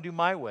 I just want to do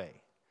my way.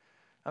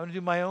 I want to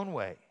do my own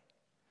way.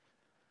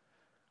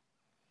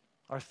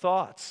 Our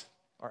thoughts,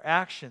 our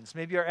actions,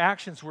 maybe our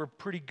actions were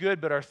pretty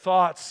good, but our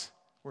thoughts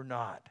were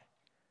not.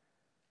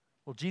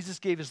 Well, Jesus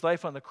gave his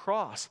life on the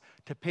cross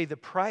to pay the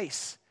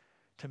price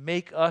to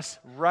make us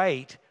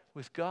right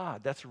with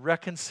God. That's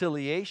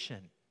reconciliation.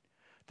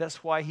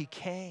 That's why he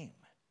came.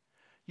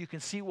 You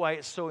can see why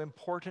it's so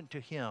important to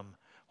him,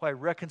 why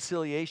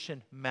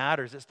reconciliation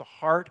matters. It's the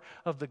heart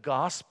of the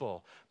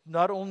gospel.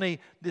 Not only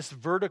this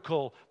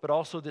vertical, but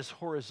also this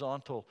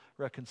horizontal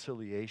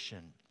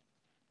reconciliation.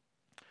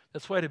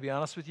 That's why, to be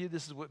honest with you,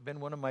 this has been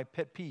one of my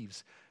pet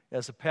peeves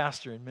as a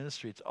pastor in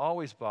ministry. It's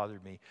always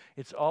bothered me.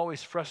 It's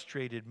always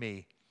frustrated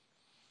me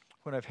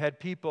when I've had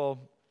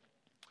people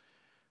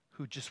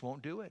who just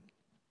won't do it.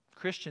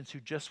 Christians who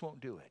just won't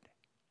do it.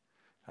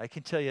 I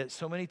can tell you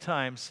so many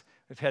times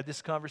I've had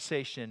this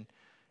conversation,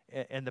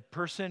 and the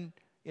person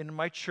in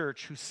my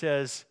church who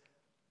says,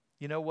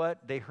 you know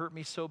what, they hurt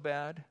me so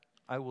bad,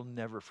 I will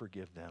never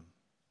forgive them.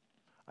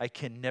 I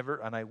can never,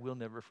 and I will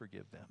never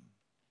forgive them.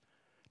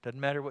 Doesn't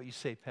matter what you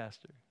say,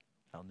 Pastor.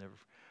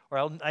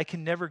 I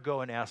can never go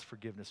and ask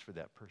forgiveness for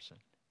that person.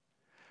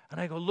 And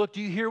I go, look,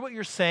 do you hear what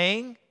you're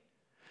saying?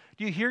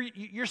 Do you hear,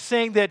 you're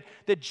saying that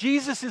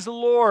Jesus is the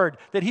Lord,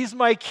 that He's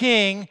my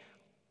King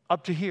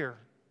up to here.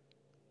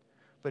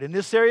 But in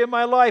this area of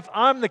my life,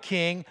 I'm the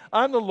King,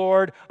 I'm the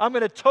Lord. I'm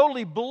going to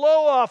totally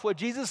blow off what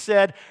Jesus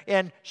said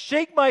and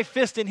shake my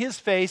fist in His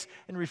face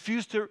and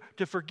refuse to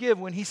forgive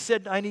when He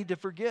said I need to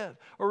forgive.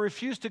 Or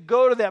refuse to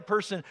go to that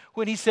person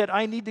when He said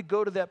I need to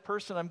go to that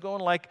person. I'm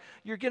going like,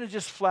 you're going to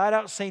just flat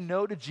out say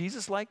no to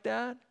Jesus like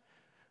that?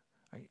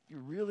 You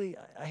really,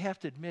 I have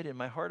to admit in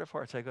my heart of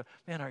hearts, I go,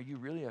 man, are you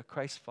really a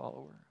Christ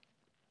follower?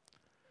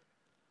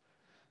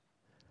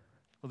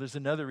 Well, there's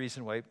another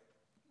reason why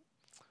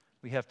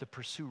we have to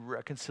pursue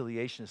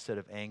reconciliation instead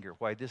of anger.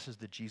 Why this is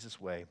the Jesus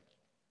way.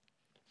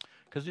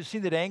 Because we've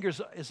seen that anger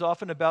is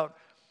often about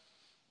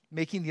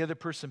making the other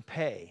person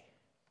pay.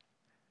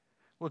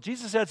 Well,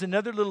 Jesus adds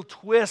another little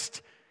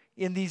twist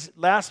in these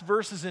last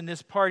verses in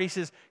this part. He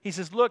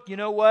says, look, you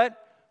know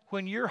what?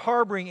 When you're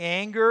harboring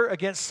anger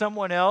against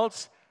someone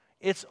else,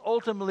 it's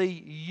ultimately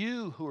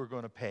you who are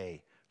going to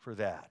pay for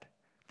that.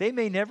 They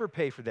may never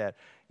pay for that.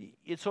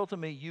 It's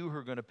ultimately you who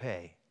are going to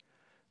pay.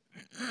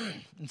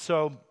 And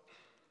so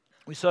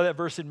we saw that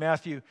verse in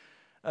Matthew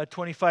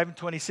 25 and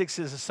 26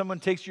 says, if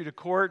someone takes you to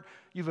court,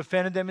 you've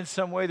offended them in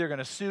some way, they're going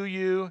to sue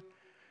you.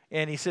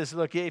 And he says,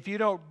 look, if you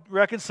don't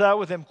reconcile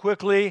with them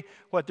quickly,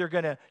 they're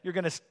going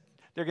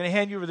to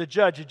hand you over to the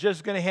judge. The judge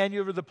is going to hand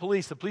you over to the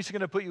police. The police are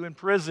going to put you in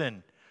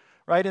prison.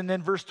 Right? And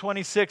then verse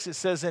 26, it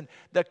says in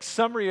the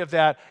summary of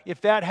that,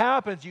 if that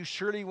happens, you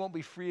surely won't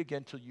be free again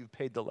until you've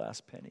paid the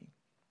last penny.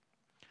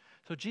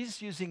 So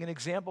Jesus using an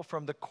example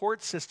from the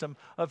court system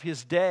of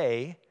His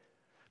day,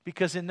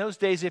 because in those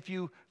days, if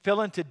you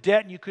fell into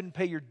debt and you couldn't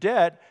pay your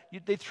debt,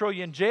 they'd throw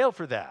you in jail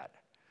for that,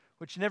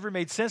 which never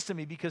made sense to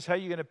me, because how are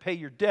you going to pay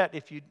your debt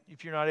if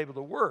you're not able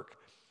to work?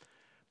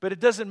 But it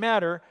doesn't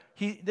matter.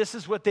 This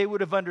is what they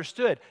would have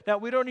understood. Now,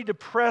 we don't need to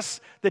press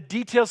the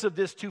details of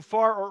this too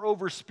far or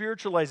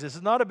over-spiritualize this.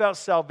 It's not about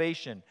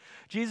salvation.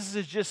 Jesus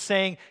is just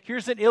saying,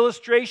 here's an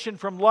illustration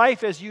from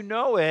life as you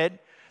know it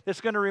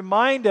that's going to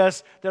remind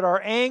us that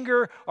our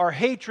anger, our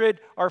hatred,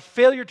 our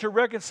failure to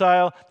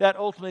reconcile, that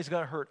ultimately is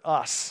going to hurt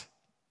us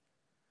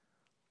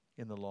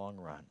in the long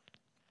run.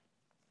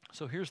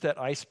 So here's that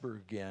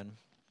iceberg again.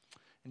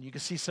 And you can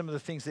see some of the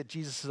things that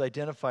Jesus has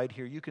identified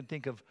here. You can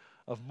think of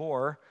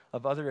more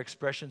of other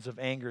expressions of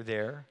anger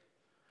there.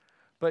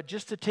 But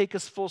just to take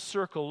us full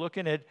circle,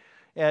 looking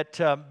at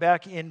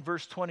back in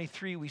verse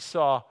 23, we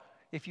saw,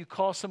 if you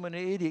call someone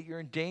an idiot, you're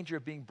in danger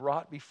of being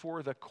brought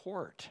before the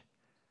court.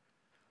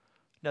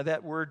 Now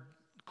that word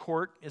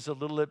court is a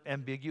little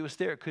ambiguous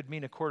there. It could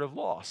mean a court of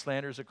law.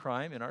 Slander is a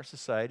crime in our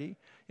society.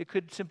 It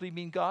could simply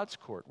mean God's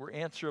court. We're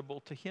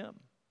answerable to Him.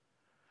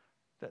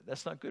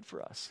 That's not good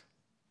for us.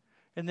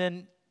 And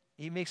then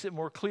he makes it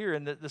more clear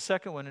in the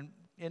second one, in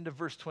end of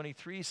verse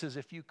 23, he says,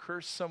 if you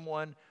curse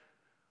someone,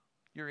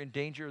 you're in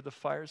danger of the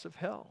fires of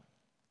hell.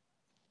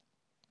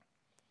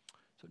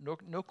 So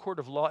no court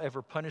of law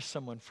ever punished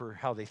someone for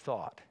how they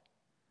thought.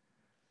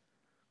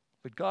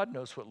 But God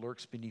knows what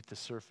lurks beneath the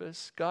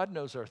surface. God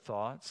knows our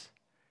thoughts.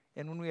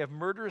 And when we have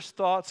murderous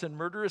thoughts and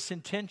murderous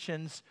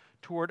intentions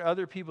toward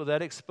other people,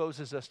 that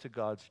exposes us to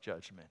God's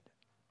judgment.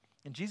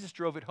 And Jesus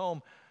drove it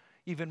home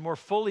even more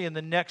fully in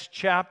the next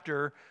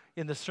chapter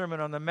in the Sermon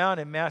on the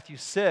Mount in Matthew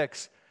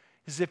 6,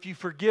 is if you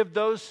forgive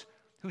those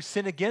who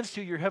sin against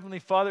you, your heavenly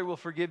Father will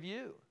forgive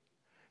you.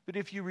 But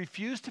if you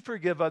refuse to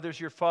forgive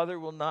others, your Father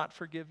will not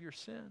forgive your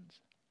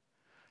sins.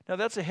 Now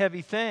that's a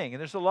heavy thing,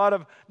 and there's a lot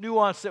of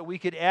nuance that we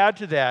could add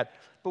to that.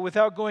 But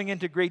without going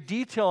into great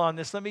detail on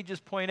this, let me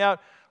just point out,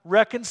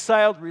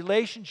 reconciled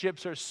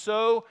relationships are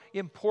so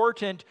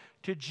important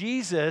to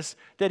Jesus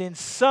that in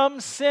some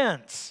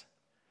sense,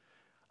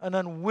 an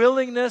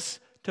unwillingness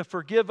to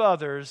forgive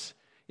others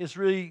is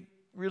really,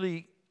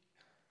 really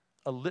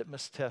a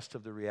litmus test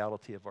of the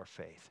reality of our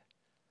faith,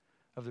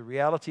 of the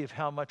reality of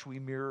how much we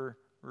mirror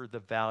the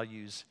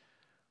values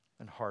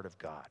and heart of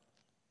God.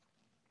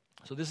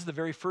 So this is the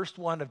very first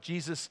one of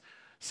Jesus'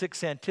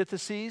 6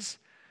 antitheses.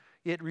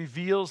 It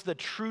reveals the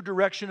true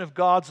direction of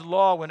God's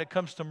law when it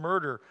comes to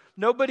murder.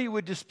 Nobody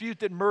would dispute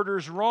that murder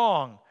is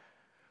wrong.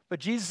 But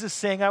Jesus is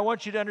saying, I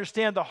want you to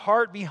understand the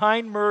heart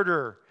behind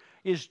murder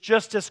is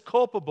just as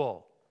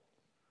culpable.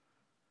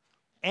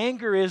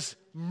 Anger is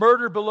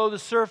murder below the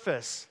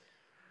surface.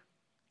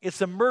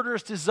 It's a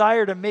murderous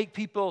desire to make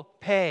people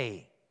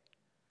pay.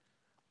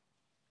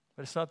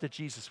 But it's not the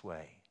Jesus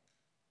way.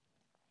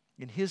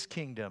 In His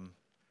kingdom,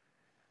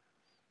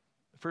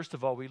 first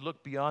of all, we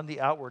look beyond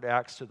the outward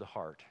acts to the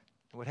heart.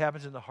 What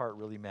happens in the heart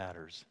really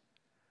matters.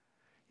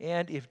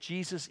 And if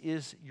Jesus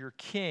is your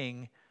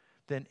king,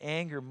 then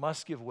anger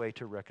must give way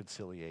to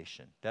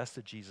reconciliation. That's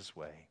the Jesus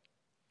way.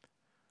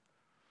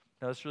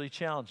 Now, it's really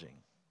challenging.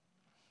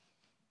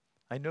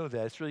 I know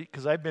that. It's really,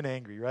 because I've been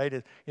angry,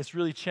 right? It's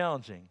really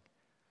challenging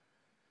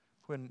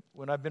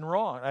when I've been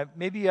wrong.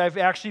 Maybe I've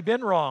actually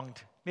been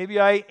wronged. Maybe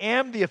I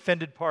am the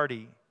offended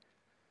party.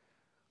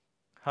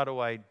 How do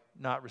I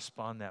not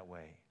respond that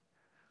way?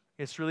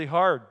 It's really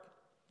hard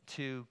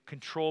to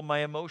control my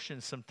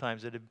emotions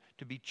sometimes,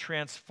 to be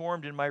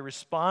transformed in my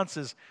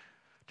responses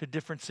to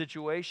different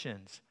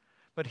situations.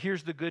 But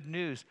here's the good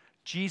news.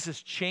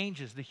 Jesus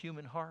changes the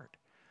human heart.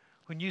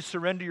 When you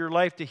surrender your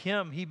life to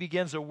Him, He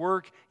begins a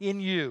work in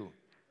you.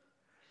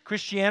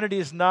 Christianity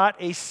is not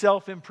a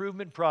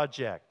self-improvement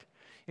project.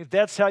 If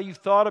that's how you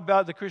thought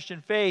about the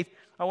Christian faith,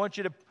 I want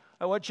you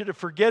to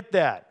forget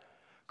that.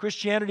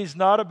 Christianity is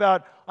not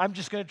about, I'm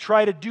just going to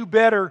try to do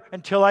better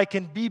until I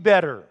can be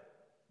better.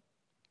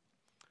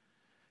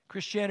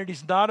 Christianity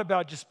is not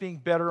about just being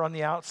better on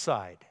the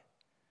outside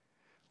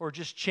or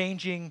just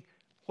changing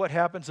what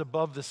happens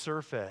above the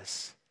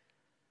surface.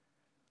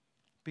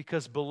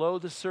 Because below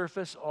the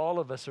surface, all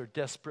of us are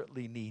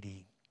desperately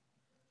needy.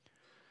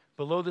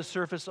 Below the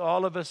surface,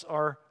 all of us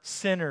are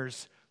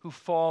sinners who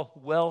fall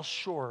well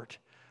short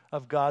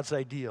of God's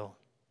ideal.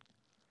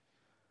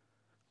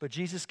 But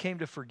Jesus came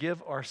to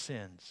forgive our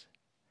sins.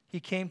 He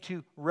came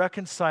to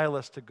reconcile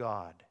us to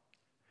God.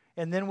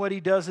 And then what He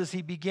does is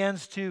He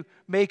begins to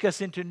make us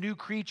into new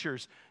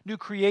creatures, new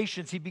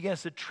creations. He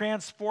begins to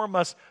transform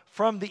us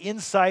from the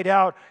inside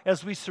out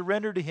as we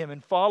surrender to Him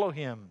and follow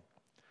Him.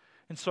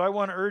 And so I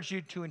want to urge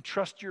you to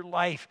entrust your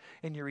life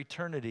and your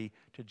eternity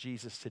to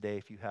Jesus today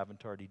if you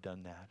haven't already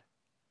done that.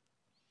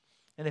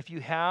 And if you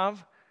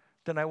have,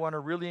 then I want to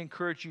really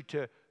encourage you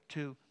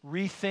to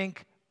rethink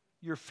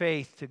your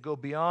faith, to go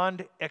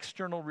beyond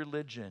external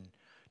religion,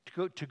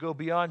 to go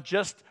beyond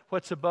just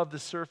what's above the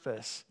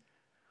surface.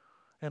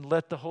 And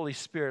let the Holy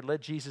Spirit, let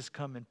Jesus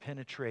come and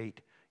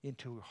penetrate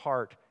into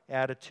heart,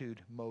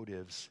 attitude,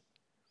 motives.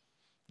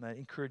 And I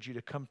encourage you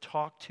to come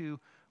talk to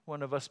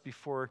one of us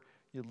before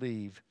you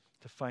leave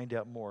to find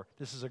out more.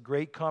 This is a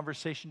great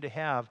conversation to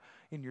have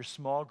in your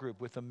small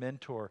group with a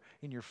mentor,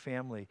 in your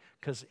family,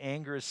 because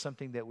anger is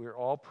something that we're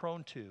all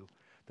prone to,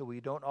 that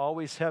we don't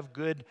always have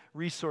good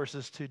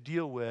resources to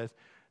deal with.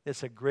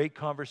 It's a great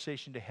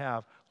conversation to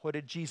have. What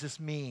did Jesus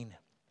mean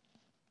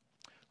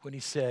when He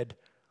said,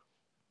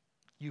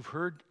 "You've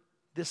heard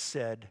this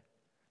said,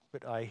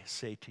 but I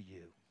say to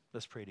you"?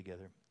 Let's pray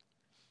together.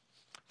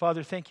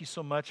 Father, thank you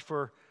so much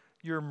for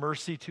your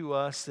mercy to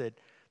us, that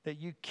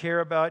you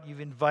care about.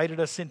 You've invited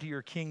us into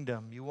your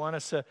kingdom. You want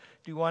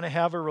to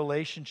have a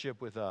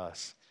relationship with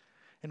us.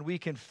 And we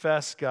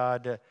confess,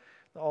 God,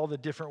 all the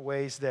different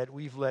ways that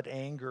we've let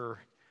anger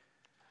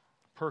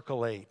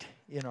percolate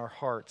in our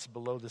hearts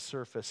below the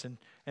surface,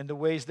 and the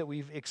ways that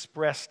we've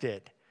expressed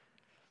it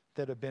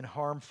that have been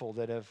harmful,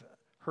 that have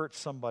hurt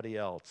somebody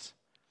else.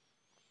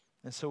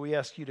 And so we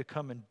ask you to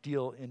come and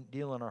deal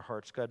in our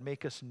hearts. God,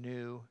 make us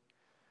new.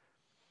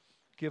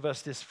 Give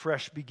us this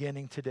fresh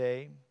beginning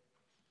today,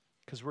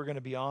 because we're going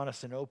to be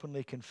honest and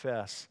openly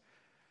confess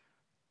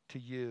to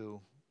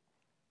you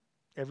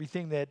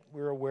everything that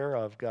we're aware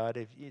of, God.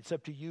 It's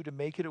up to you to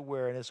make it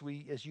aware, and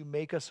as you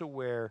make us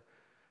aware,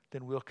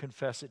 then we'll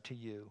confess it to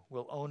you.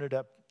 We'll own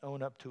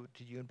up to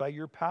you. And by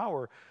your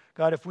power,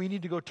 God, if we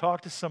need to go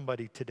talk to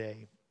somebody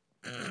today,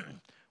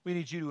 we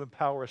need you to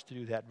empower us to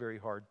do that very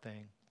hard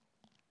thing.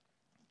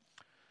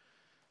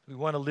 We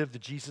want to live the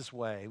Jesus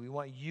way. We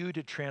want you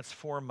to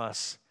transform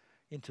us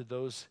into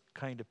those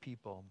kind of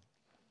people.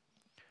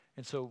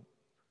 And so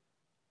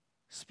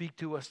speak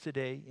to us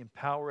today,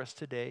 empower us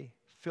today,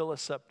 fill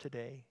us up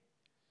today,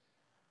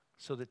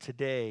 so that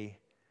today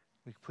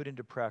we put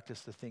into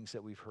practice the things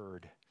that we've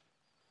heard.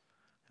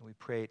 And we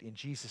pray it in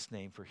Jesus'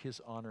 name for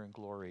His honor and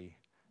glory.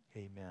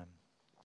 Amen.